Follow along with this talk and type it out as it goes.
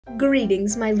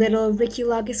Greetings, my little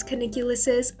Riculagus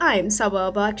caniculuses. I'm Saba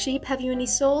a Black Sheep. Have you any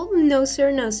soul? No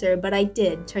sir, but I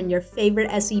did turn your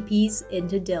favorite SCPs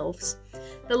into DILFs.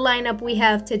 The lineup we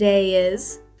have today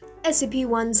is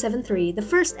SCP-173, the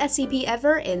first SCP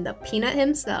ever in the Peanut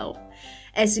himself.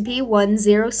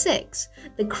 SCP-106,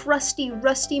 the crusty,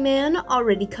 rusty man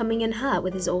already coming in hot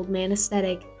with his old man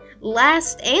aesthetic.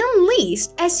 Last and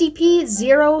least,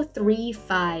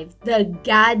 SCP-035, the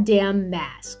goddamn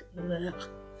mask. Ugh.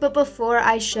 But before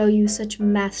I show you such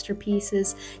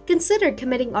masterpieces, consider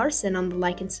committing arson on the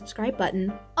like and subscribe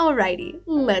button. Alrighty,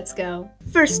 let's go.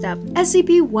 First up,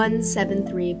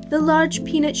 SCP-173, the large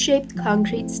peanut-shaped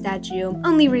concrete statue.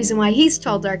 Only reason why he's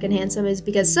tall, dark, and handsome is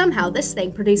because somehow this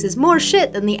thing produces more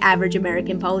shit than the average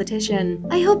American politician.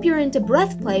 I hope you're into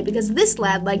breath play because this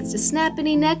lad likes to snap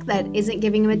any neck that isn't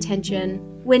giving him attention.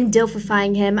 When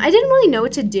dilfifying him, I didn't really know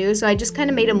what to do, so I just kind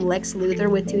of made him Lex Luthor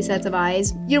with 2 sets of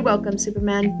eyes. You're welcome,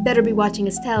 Superman. Better be watching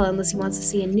his tail unless he wants to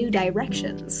see in new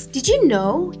directions. Did you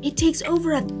know it takes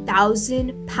over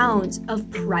 1,000 pounds of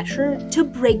pressure to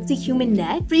break the human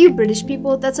neck? For you British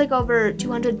people, that's like over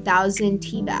 200,000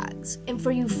 tea bags. And for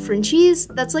you Frenchies,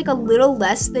 that's like a little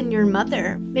less than your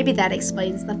mother. Maybe that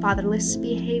explains the fatherless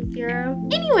behavior.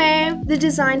 Anyway, the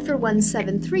design for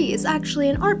 173 is actually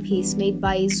an art piece made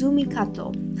by Izumi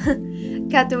Kato.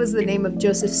 Kato was the name of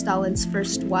Joseph Stalin's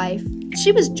first wife.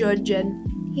 She was Georgian.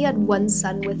 He had 1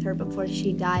 son with her before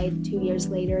she died 2 years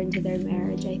later into their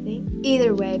marriage, I think.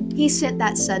 Either way, he sent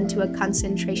that son to a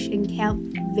concentration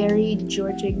camp. Very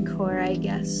Georgian core, I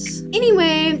guess.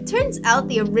 Anyway, turns out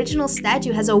the original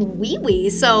statue has a wee-wee,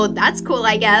 so that's cool,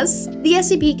 I guess. The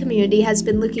SCP community has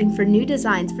been looking for new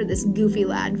designs for this goofy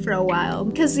lad for a while,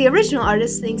 because the original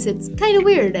artist thinks it's kind of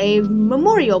weird. A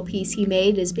memorial piece he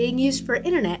made is being used for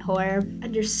internet horror.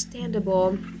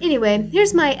 Understandable. Anyway,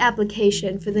 here's my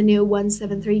application for the new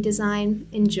 173 design.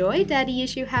 Enjoy, daddy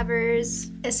issue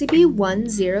havers.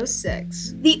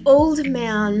 SCP-106. The old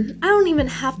man. I don't even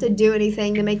have to do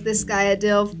anything to make this guy a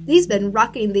DILF. He's been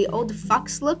rocking the old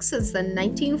fox look since the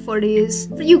 1940s.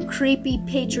 For you creepy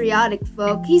patriotic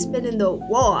folk, he's been in the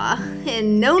war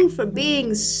and known for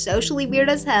being socially weird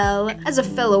as hell. As a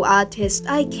fellow autist,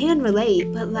 I can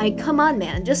relate, but like, come on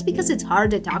man, just because it's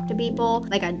hard to talk to people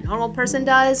like a normal person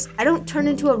does, I don't turn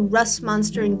into a rust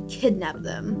monster and kidnap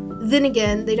them. Then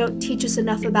again, they don't teach us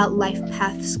enough about life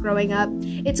paths growing up.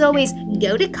 It's always,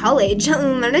 go to college,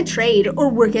 learn a trade, or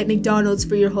work at McDonald's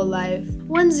for your whole life.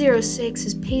 106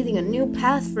 is paving a new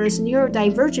path for us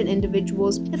neurodivergent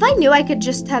individuals. If I knew I could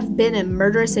just have been a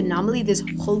murderous anomaly this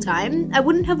whole time, I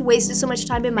wouldn't have wasted so much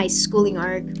time in my schooling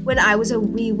arc. When I was a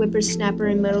wee whippersnapper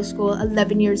in middle school,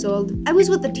 11 years old, I was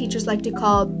what the teachers like to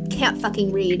call can't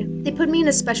fucking read. They put me in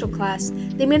a special class.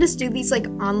 They made us do these like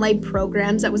online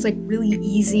programs that was like really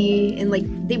easy, and like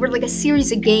they were like a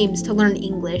series of games to learn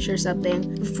English or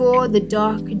something. Before the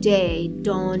dark day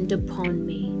dawned upon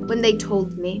me, when they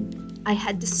told me I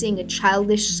had to sing a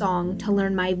childish song to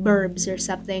learn my verbs or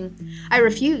something. I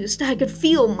refused. I could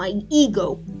feel my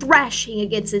ego thrashing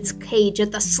against its cage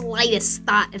at the slightest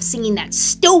thought of singing that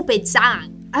stupid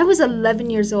song. I was 11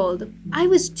 years old. I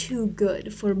was too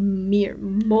good for mere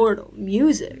mortal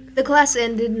music. The class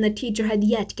ended and the teacher had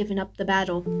yet given up the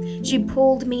battle. She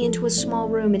pulled me into a small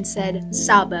room and said,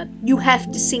 Saba, you have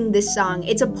to sing this song.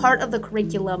 It's a part of the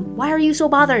curriculum. Why are you so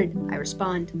bothered? I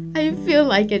respond, I feel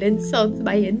like it insults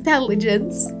my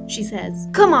intelligence. She says,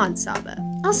 come on, Saba.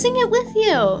 I'll sing it with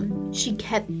you. She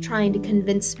kept trying to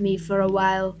convince me for a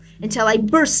while, until I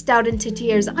burst out into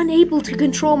tears, unable to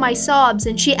control my sobs,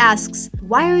 and she asks,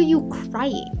 why are you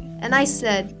crying? And I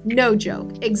said, no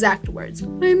joke, exact words,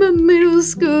 I'm a middle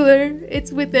schooler.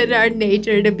 It's within our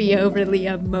nature to be overly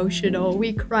emotional.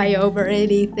 We cry over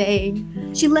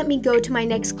anything. She let me go to my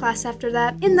next class after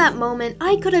that. In that moment,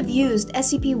 I could have used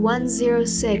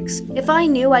SCP-106. If I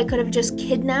knew I could have just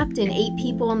kidnapped and ate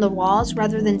people on the walls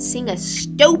rather than sing a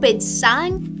stupid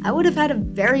song, I would have had a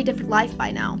very different life by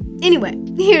now. Anyway,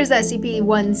 here's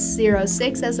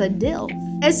SCP-106 as a DILF.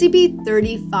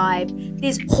 SCP-35.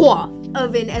 This Hua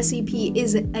of an SCP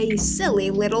is a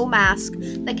silly little mask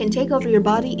that can take over your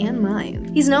body and mind.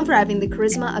 He's known for having the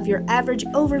charisma of your average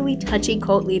overly touchy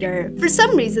cult leader. For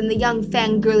some reason, the young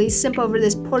fangirlies simp over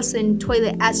this porcelain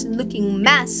toilet-ass looking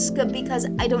mask because,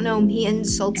 I don't know, he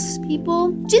insults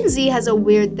people. Gen Z has a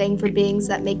weird thing for beings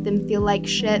that make them feel like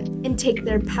shit and take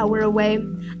their power away.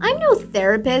 I'm no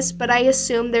therapist, but I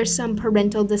assume there's some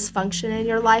parental dysfunction in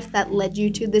your life that led you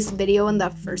to this video in the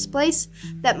first place.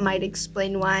 That might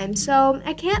explain why I'm so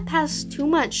I can't pass too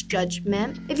much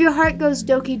judgment. If your heart goes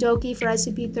doki doki for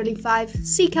SCP-35,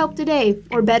 seek help today,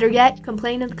 or better yet,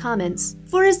 complain in the comments.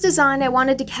 For his design, I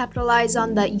wanted to capitalize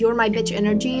on the "you're my bitch"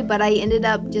 energy, but I ended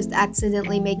up just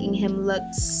accidentally making him look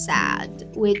sad,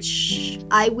 which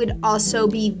I would also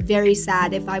be very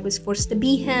sad if I was forced to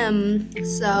be him.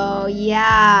 So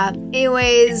yeah.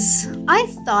 Anyways, I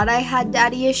thought I had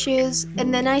daddy issues,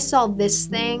 and then I saw this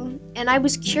thing, and I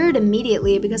was cured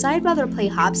immediately because I'd rather play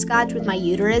hopscotch with my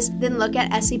uterus than look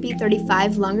at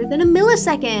SCP-35 longer than a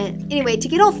millisecond. Anyway, to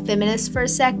get all feminist for a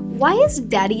sec, why is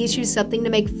daddy issues something to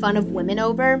make fun of women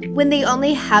over when they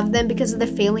only have them because of the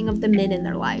failing of the men in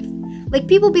their life? Like,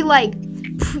 people be like,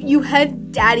 "You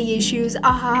had daddy issues,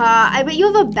 I bet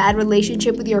you have a bad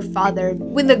relationship with your father,"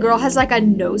 when the girl has like a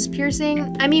nose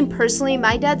piercing. I mean, personally,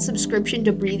 my dad's subscription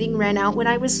to breathing ran out when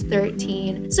I was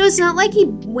 13, so it's not like he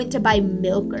went to buy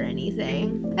milk or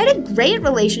anything. I had a great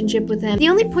relationship with him. The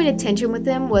only point of tension with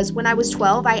him was when I was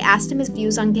 12, I asked him his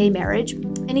views on gay marriage,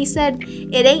 and he said,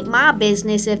 "It ain't my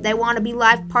business if they want to be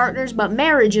life partners, but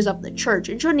marriage is of the church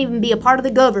and shouldn't even be a part of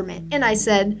the government." And I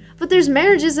said, "But there's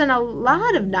marriages in a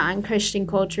lot of non-Christian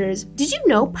cultures. Did you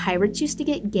know pirates used to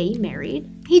get gay married?"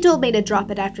 He told me to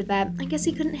drop it after that. I guess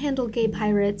he couldn't handle gay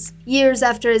pirates. Years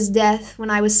after his death, when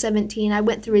I was 17, I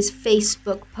went through his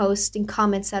Facebook posts and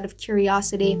comments out of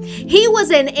curiosity. He was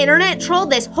an internet troll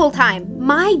this whole time.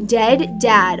 My dead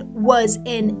dad was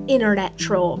an internet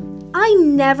troll. I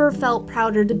never felt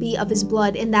prouder to be of his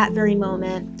blood in that very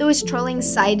moment. Though his trolling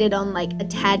sided on like a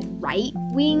tad right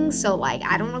wing, so like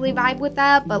I don't really vibe with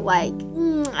that, but like,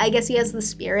 I guess he has the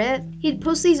spirit. He'd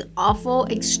post these awful,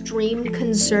 extreme,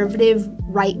 conservative,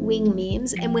 right-wing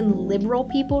memes, and when liberal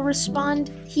people respond,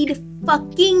 he'd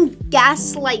fucking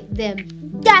gaslight them.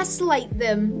 Gaslight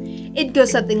them! It'd go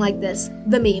something like this.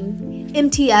 The meme: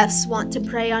 "MTFs want to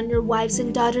prey on your wives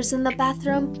and daughters in the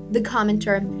bathroom?" The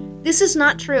commenter: "This is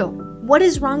not true. What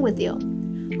is wrong with you?"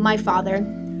 My father: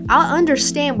 "I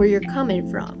understand where you're coming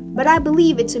from, but I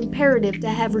believe it's imperative to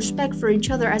have respect for each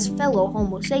other as fellow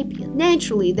Homo sapiens.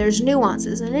 Naturally, there's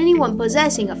nuances, and anyone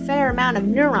possessing a fair amount of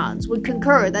neurons would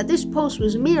concur that this post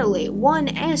was merely one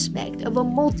aspect of a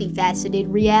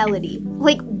multifaceted reality."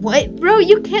 Like, what, bro?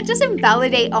 You can't just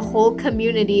invalidate a whole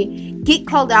community, get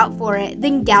called out for it,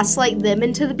 then gaslight them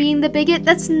into being the bigot.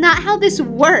 That's not how this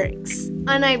works.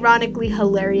 Unironically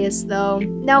hilarious, though.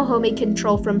 No homie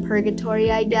control from purgatory,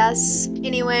 I guess.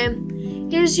 Anyway,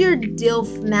 here's your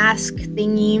DILF mask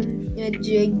thingy. A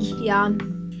jig, yeah.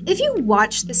 If you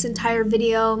watched this entire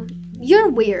video, you're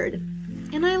weird.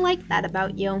 And I like that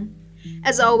about you.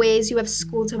 As always, you have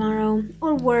school tomorrow,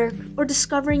 or work, or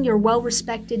discovering your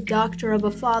well-respected doctor of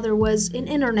a father was an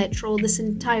internet troll this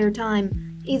entire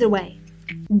time. Either way,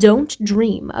 don't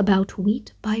dream about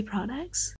wheat byproducts.